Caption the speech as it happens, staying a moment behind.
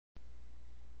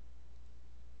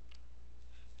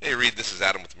Hey Reid, this is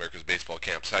Adam with America's Baseball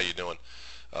Camps. How you doing?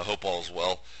 Hope all is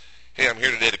well. Hey, I'm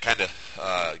here today to kind of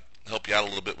help you out a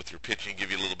little bit with your pitching, give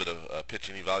you a little bit of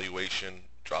pitching evaluation,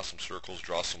 draw some circles,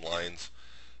 draw some lines,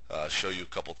 show you a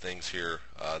couple things here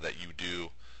that you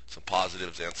do, some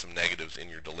positives and some negatives in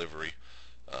your delivery.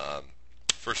 Um,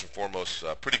 First and foremost,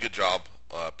 pretty good job,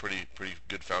 pretty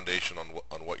good foundation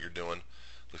on what you're doing.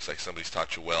 Looks like somebody's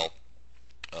taught you well.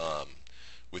 Um,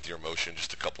 with your motion,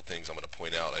 just a couple things I'm going to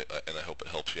point out, and I hope it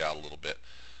helps you out a little bit.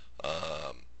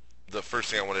 Um, the first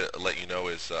thing I want to let you know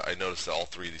is I noticed that all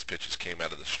three of these pitches came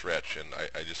out of the stretch, and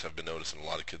I just have been noticing a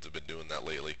lot of kids have been doing that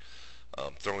lately,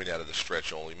 throwing out of the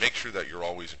stretch only. Make sure that you're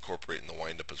always incorporating the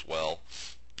windup as well.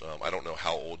 I don't know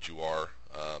how old you are,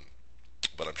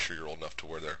 but I'm sure you're old enough to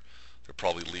where they're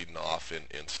probably leading off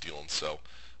and stealing. So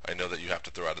I know that you have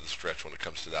to throw out of the stretch when it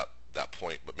comes to that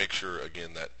point, but make sure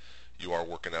again that you are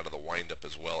working out of the windup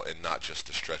as well, and not just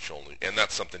the stretch only. And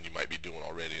that's something you might be doing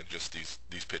already, and just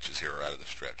these pitches here are out of the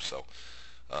stretch. So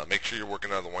make sure you're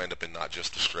working out of the windup and not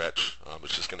just the stretch.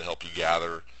 It's just going to help you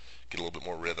gather, get a little bit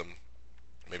more rhythm,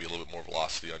 maybe a little bit more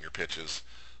velocity on your pitches,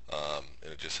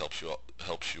 and it just helps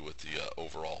you with the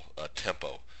overall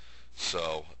tempo.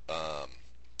 So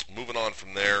moving on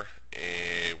from there,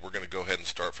 we're going to go ahead and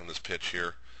start from this pitch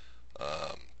here.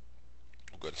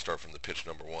 Go ahead and start from the pitch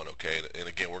number one, okay? And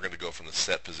again, we're going to go from the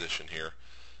set position here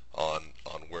on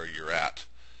where you're at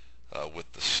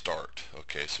with the start,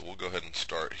 okay? So we'll go ahead and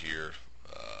start here,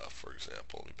 for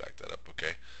example. Let me back that up,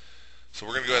 okay? So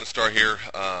we're going to go ahead and start here.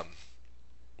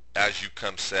 As you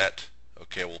come set,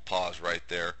 okay, we'll pause right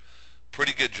there.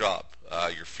 Pretty good job.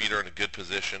 Your feet are in a good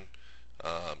position.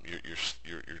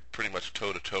 You're pretty much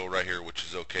toe-to-toe right here, which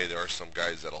is okay. There are some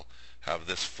guys that'll have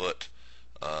this foot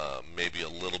maybe a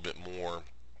little bit more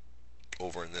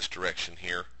over in this direction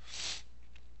here.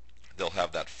 They'll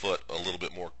have that foot a little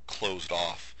bit more closed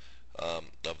off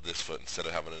of this foot instead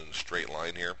of having it in a straight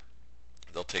line here.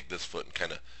 They'll take this foot and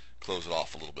kind of close it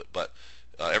off a little bit, but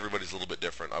everybody's a little bit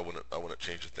different. I wouldn't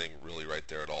change a thing really right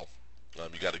there at all.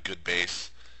 You got a good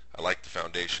base. I like the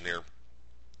foundation here.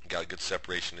 You got a good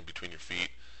separation in between your feet.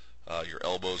 Your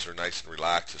elbows are nice and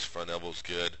relaxed. This front elbow's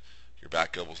good. Your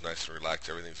back elbow's nice and relaxed.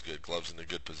 Everything's good. Gloves in a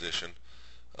good position.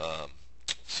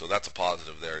 So that's a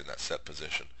positive there in that set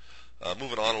position.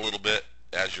 Moving on a little bit,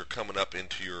 as you're coming up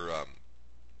into your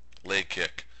leg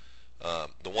kick,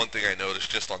 the one thing I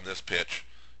noticed just on this pitch,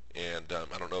 and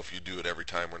I don't know if you do it every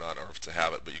time or not, or if it's a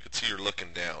habit, but you can see you're looking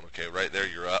down. Okay, right there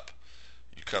you're up.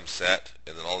 You come set,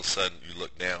 and then all of a sudden you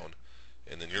look down,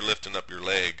 and then you're lifting up your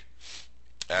leg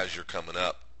as you're coming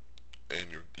up, and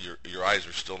your eyes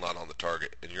are still not on the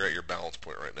target, and you're at your balance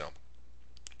point right now.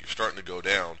 You're starting to go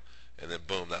down, and then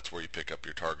boom, that's where you pick up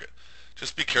your target.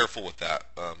 Just be careful with that.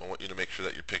 I want you to make sure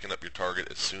that you're picking up your target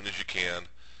as soon as you can.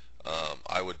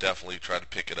 I would definitely try to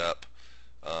pick it up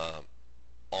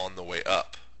on the way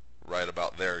up, right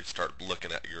about there. You start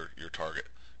looking at your target,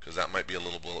 because that might be a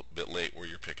little bit late where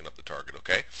you're picking up the target.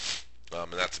 Okay,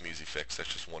 and that's an easy fix. That's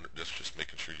just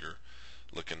making sure you're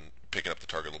picking up the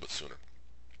target a little bit sooner.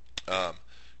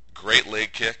 Great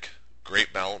leg kick,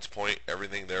 great balance point.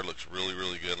 Everything there looks really,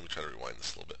 really good. Let me try to rewind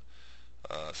this a little bit.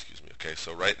 Excuse me. Okay,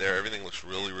 so right there, everything looks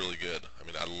really, really good. I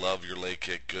mean, I love your leg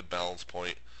kick, good balance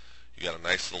point. You got a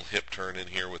nice little hip turn in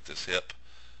here with this hip.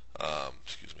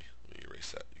 Excuse me. Let me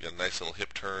erase that. You got a nice little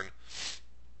hip turn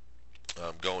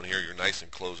going here. You're nice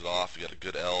and closed off. You got a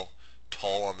good L,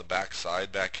 tall on the back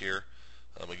side back here.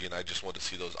 Again, I just want to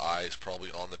see those eyes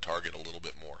probably on the target a little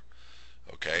bit more.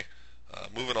 Okay.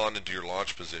 Moving on into your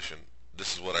launch position,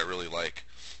 this is what I really like.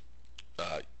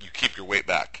 You keep your weight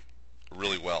back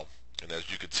really well, and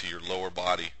as you can see, your lower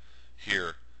body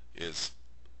here is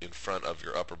in front of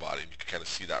your upper body, and you can kind of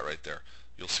see that right there.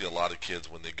 You'll see a lot of kids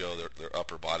when they go, their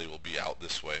upper body will be out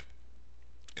this way,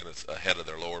 and it's ahead of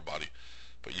their lower body.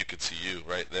 But you can see you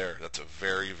right there. That's a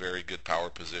very, very good power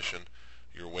position.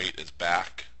 Your weight is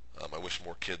back. I wish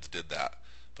more kids did that,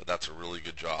 but that's a really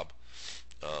good job.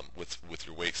 With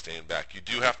your weight staying back. You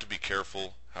do have to be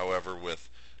careful, however, with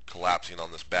collapsing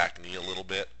on this back knee a little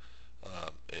bit,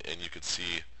 and you can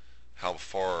see how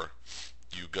far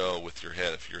you go with your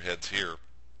head. If your head's here,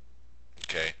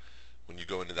 okay, when you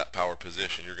go into that power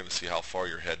position, you're going to see how far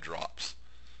your head drops.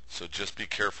 So just be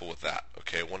careful with that.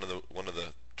 Okay, one of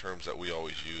the terms that we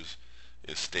always use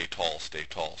is stay tall, stay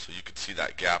tall. So you can see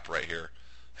that gap right here,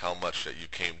 how much that you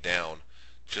came down,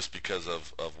 just because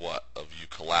of what? Of you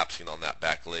collapsing on that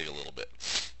back leg a little bit.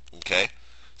 Okay?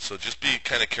 So just be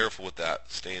kind of careful with that,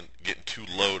 getting too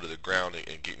low to the ground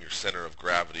and getting your center of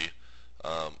gravity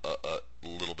a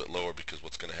little bit lower, because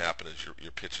what's going to happen is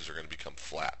your pitches are going to become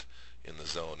flat in the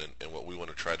zone, and what we want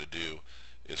to try to do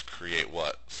is create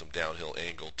what? Some downhill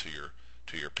angle to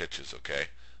your pitches, okay?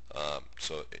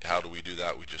 So how do we do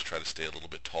that? We just try to stay a little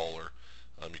bit taller.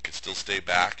 You can still stay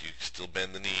back, you can still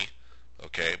bend the knee,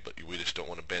 okay, but we just don't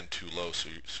want to bend too low so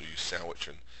you sandwich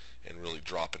and really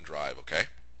drop and drive, okay?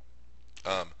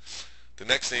 The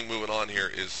next thing moving on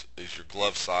here is your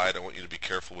glove side. I want you to be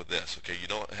careful with this, okay? You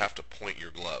don't have to point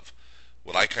your glove.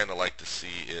 What I kind of like to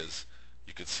see is,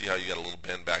 you can see how you got a little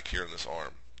bend back here in this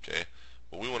arm, okay?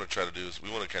 What we want to try to do is we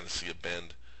want to kind of see a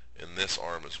bend in this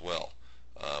arm as well.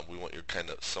 We want your kind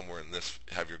of somewhere in this,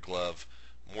 have your glove,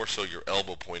 more so your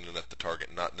elbow pointing at the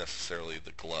target, not necessarily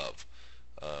the glove.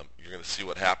 You're going to see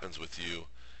what happens with you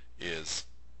is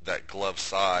that glove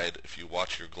side, if you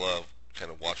watch your glove, kind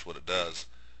of watch what it does,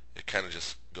 it kind of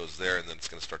just goes there and then it's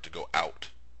going to start to go out.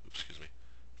 Oops, excuse me.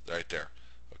 Right there.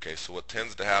 Okay, so what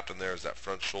tends to happen there is that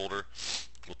front shoulder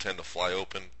will tend to fly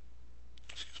open.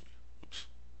 Excuse me. Oops.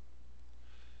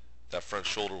 That front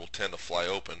shoulder will tend to fly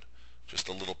open just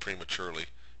a little prematurely,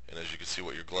 and as you can see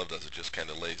what your glove does, it just kind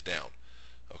of lays down.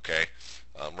 Okay,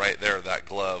 right there, that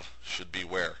glove should be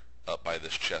where? Up by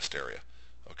this chest area.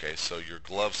 Okay, so your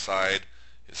glove side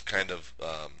is kind of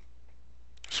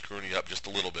screwing you up just a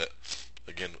little bit.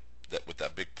 Again, that with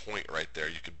that big point right there,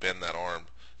 you could bend that arm,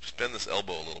 just bend this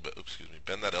elbow a little bit. Oops, excuse me,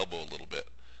 bend that elbow a little bit.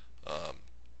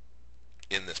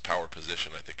 In this power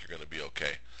position, I think you're going to be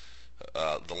okay.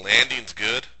 The landing's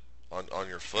good on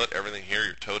your foot. Everything here,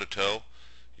 your toe to toe.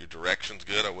 Your direction's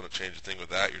good. I wouldn't change a thing with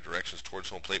that. Your direction's towards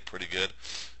home plate, pretty good.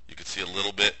 You can see a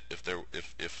little bit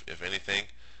if anything,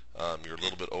 you're a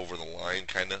little bit over the line,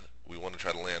 kind of. We want to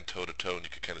try to land toe to toe, and you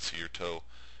can kind of see your toe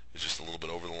is just a little bit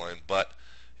over the line. But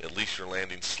at least you're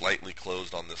landing slightly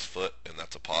closed on this foot, and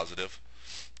that's a positive.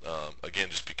 Again,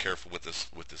 just be careful with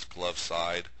this glove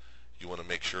side. You want to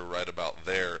make sure right about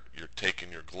there you're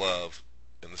taking your glove,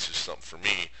 and this is something for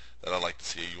me that I like to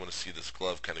see. You want to see this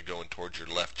glove kind of going towards your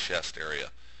left chest area.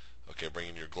 Okay,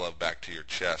 bringing your glove back to your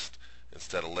chest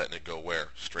instead of letting it go where?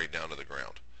 Straight down to the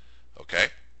ground. Okay?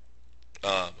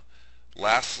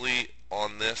 Lastly,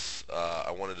 on this,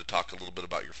 I wanted to talk a little bit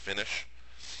about your finish,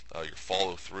 your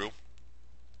follow through.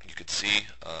 You can see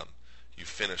you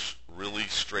finish really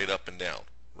straight up and down,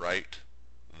 right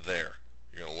there.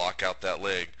 You're going to lock out that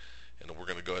leg, and we're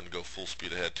going to go ahead and go full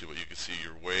speed ahead too, but you can see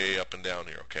you're way up and down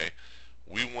here, okay?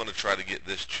 We want to try to get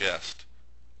this chest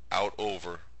out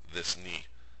over this knee,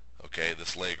 okay,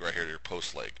 this leg right here, your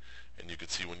post leg. And you can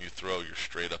see when you throw, you're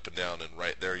straight up and down, and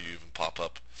right there you even pop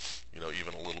up,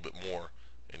 even a little bit more,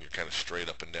 and you're kind of straight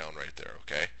up and down right there,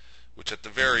 okay? Which at the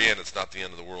very end, it's not the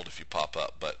end of the world if you pop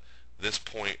up, but this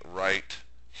point right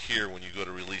here, when you go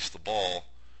to release the ball,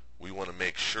 we want to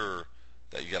make sure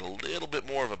that you got a little bit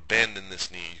more of a bend in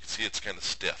this knee. You can see it's kind of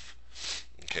stiff.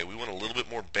 Okay, we want a little bit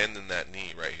more bend in that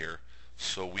knee right here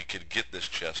so we could get this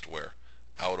chest where?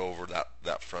 Out over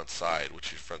that front side,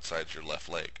 which your front side is your left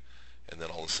leg. And then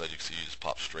all of a sudden you can see you just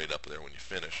pop straight up there when you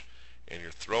finish. And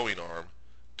your throwing arm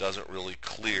doesn't really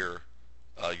clear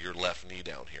your left knee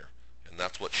down here. And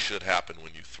that's what should happen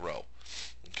when you throw.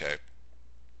 Okay,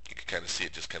 you can kind of see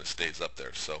it just kind of stays up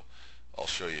there. So I'll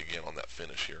show you again on that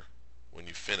finish here. When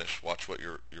you finish, watch what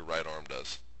your right arm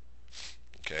does.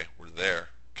 Okay, we're there.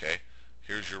 Okay,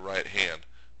 here's your right hand.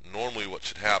 Normally what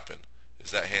should happen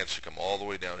is that hand should come all the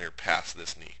way down here past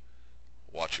this knee.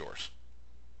 Watch yours.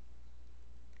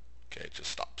 Okay, it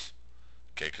just stops.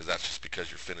 Okay, because that's just because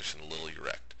you're finishing a little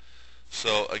erect.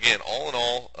 So again, all in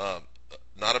all,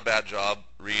 not a bad job,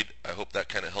 Reid. I hope that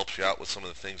kind of helps you out with some of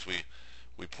the things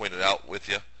we pointed out with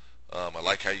you. I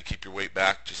like how you keep your weight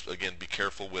back. Just again, be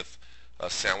careful with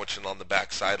sandwiching on the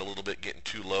backside a little bit, getting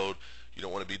too low. You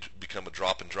don't want to become a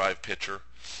drop and drive pitcher.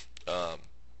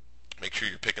 Make sure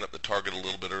you're picking up the target a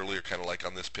little bit earlier, kind of like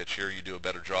on this pitch here. You do a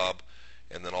better job.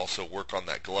 And then also work on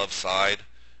that glove side,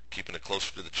 keeping it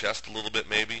closer to the chest a little bit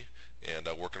maybe, and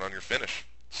working on your finish.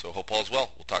 So hope all's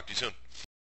well. We'll talk to you soon.